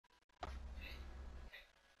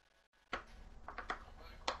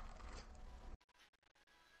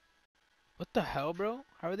What the hell, bro?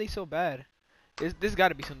 How are they so bad? There's got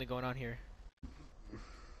to be something going on here.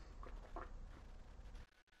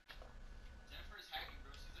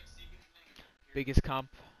 Biggest comp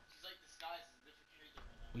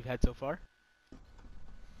we've had so far.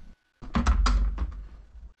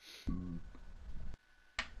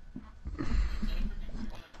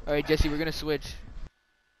 Alright, Jesse, we're gonna switch.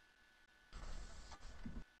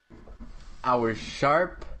 Our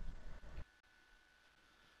sharp.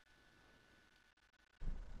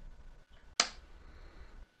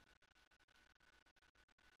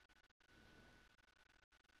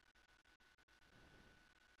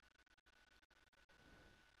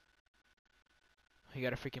 He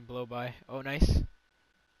got a freaking blow by. Oh, nice. What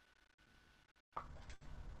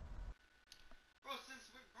Bro, since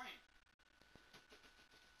when, Brian?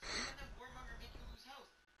 When did Warmonger make you lose health?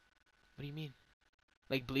 do you mean?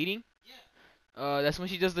 Like bleeding? Yeah. That's when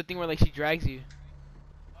she does the thing where like she drags you.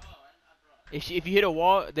 Oh, bro. If you hit a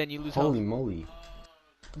wall, then you lose Holy health. moly.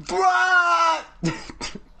 Bruh!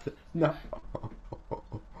 No.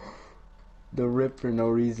 The rip for no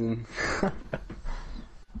reason.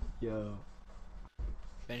 Yo.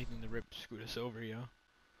 If anything, the rip screwed us over, yo.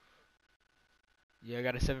 Yeah, I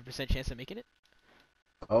got a 7% chance of making it.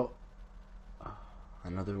 Oh.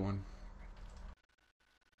 Another one.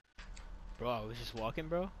 Bro, I was just walking,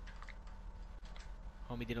 bro.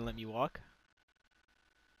 Homie didn't let me walk.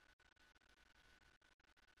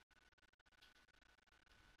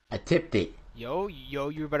 I tipped it. Yo, you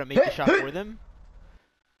were about to make the shot for them.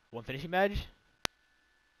 One finishing badge.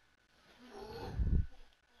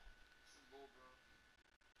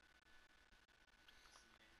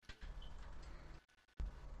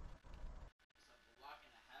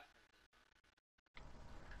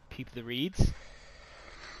 Peep the reads.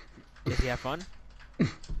 Does he have fun?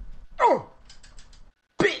 Oh!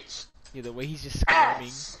 Bitch! Yeah, the way he's just squirming.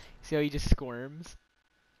 Ass! See how he just squirms?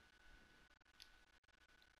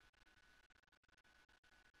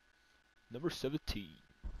 Number 17.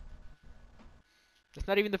 That's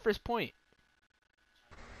not even the first point.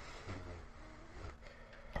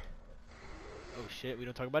 Oh shit, we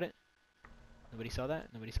don't talk about it? Nobody saw that?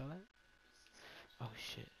 Nobody saw that? Oh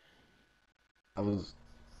shit. I was...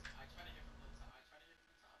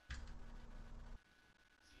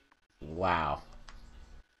 Wow.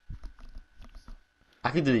 I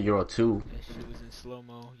could do the Euro too. That shit was in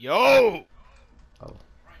slow-mo. Yo! Oh.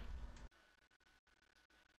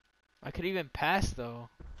 I could even pass though.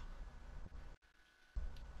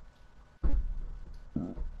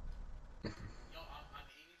 Bro,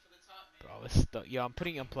 I was stuck. Yo, I'm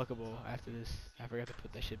putting unpluckable after this. I forgot to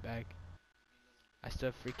put that shit back. I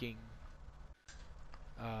still have freaking...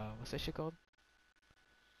 what's that shit called?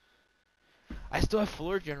 I still have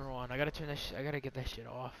floor general on. I gotta turn that I gotta get that shit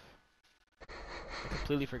off. I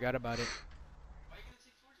completely forgot about it.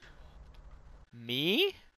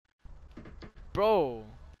 Me? Bro.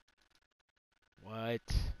 What?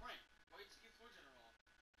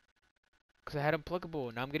 Cause I had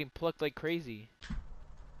unpluckable. Now I'm getting plucked like crazy.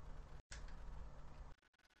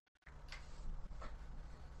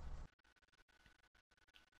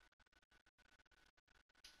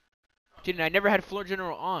 Didn't I never had floor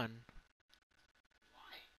general on.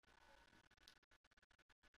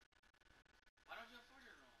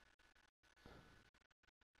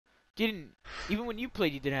 Didn't even when you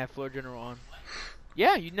played you didn't have floor general on.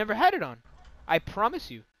 Yeah, you never had it on. I promise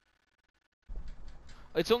you.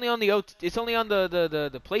 It's only on the it's only on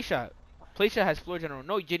the play shot. Play shot has floor general.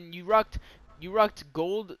 No, you didn't. You rocked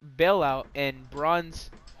gold bailout and bronze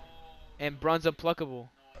unpluckable.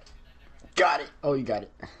 Got it. Oh, you got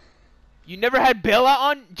it. You never had bailout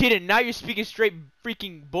on? Jaden, now you're speaking straight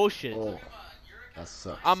freaking bullshit. Oh, that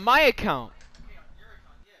sucks. On my account.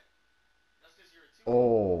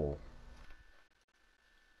 Oh.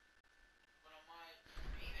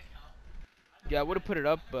 Yeah, I would have put it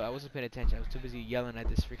up, but I wasn't paying attention. I was too busy yelling at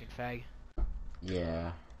this freaking fag.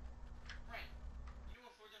 Yeah.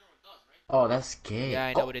 Oh, that's gay. Yeah,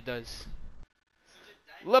 I know what it does.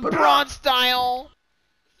 LeBron style!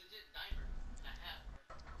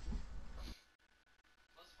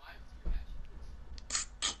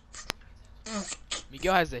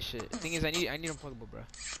 Miguel has that shit. The thing is, I need unpluggable, bro.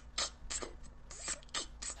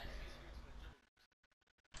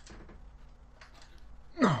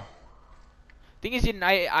 No. Thing is,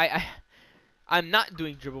 I'm not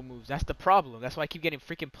doing dribble moves. That's the problem. That's why I keep getting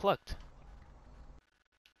freaking plucked.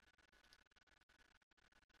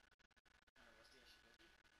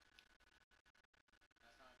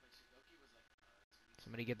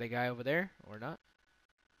 Somebody get that guy over there or not?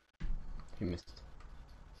 He missed.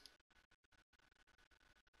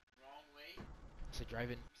 It's a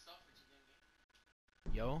drive-in.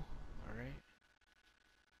 Yo, alright.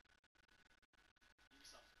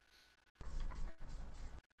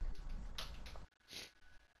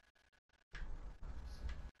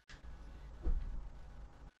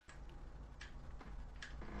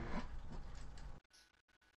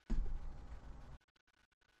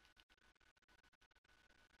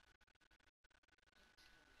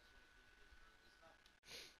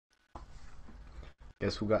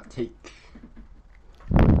 Guess who got take?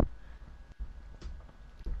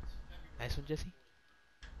 Nice one, Jesse.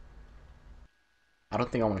 I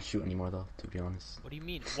don't think I want to shoot anymore though, to be honest. What do you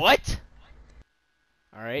mean? What?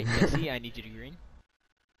 Alright, Jesse, I need you to green.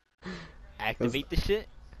 Activate the shit.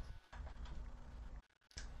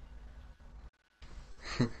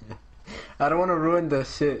 I don't want to ruin the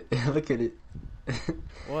shit. Look at it.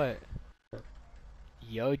 What?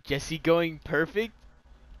 Yo, Jesse going perfect?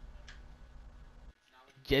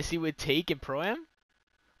 Jesse would take in Pro-Am?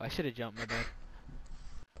 Oh, I should have jumped, my bad.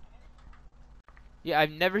 Yeah,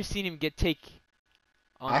 I've never seen him get take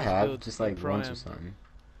on I this have, build just in like once Pro-Am. or something.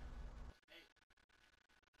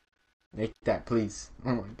 Make that, please.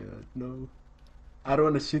 Oh my god, no. I don't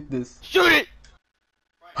want to shoot this. Shoot it!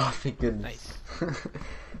 Oh, thank goodness. Nice.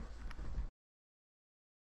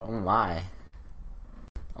 Oh my.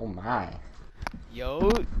 Oh my.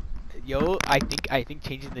 Yo, I think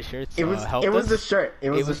changing the shirts It was helped it was us. the shirt. It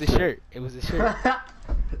was the shirt. It was the shirt.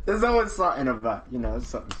 There's always something about, you know, it's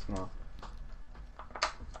something small.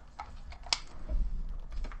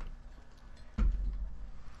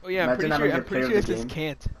 Oh yeah, Imagine I don't I'm get pretty player sure of it the says game.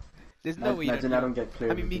 can't. There's no way you Imagine don't. I don't get player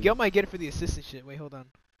I of mean, the Miguel game. might get it for the assistant shit. Wait, hold on.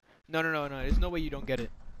 No. There's no way you don't get it.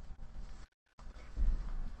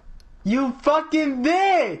 You fucking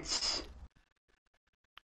bitch!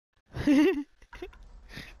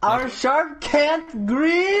 Our shark can't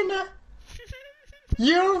green?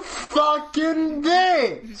 You fucking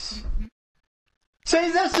bitch!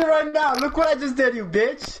 Change that shit right now. Look what I just did, you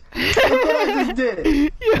bitch. Look what I just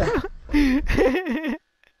did.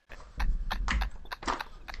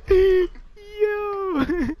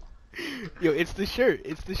 Yo, it's the shirt.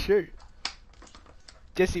 It's the shirt.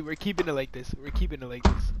 Jesse, we're keeping it like this. We're keeping it like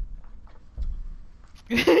this.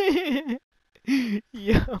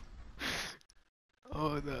 Yo.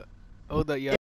 Oh, the yo.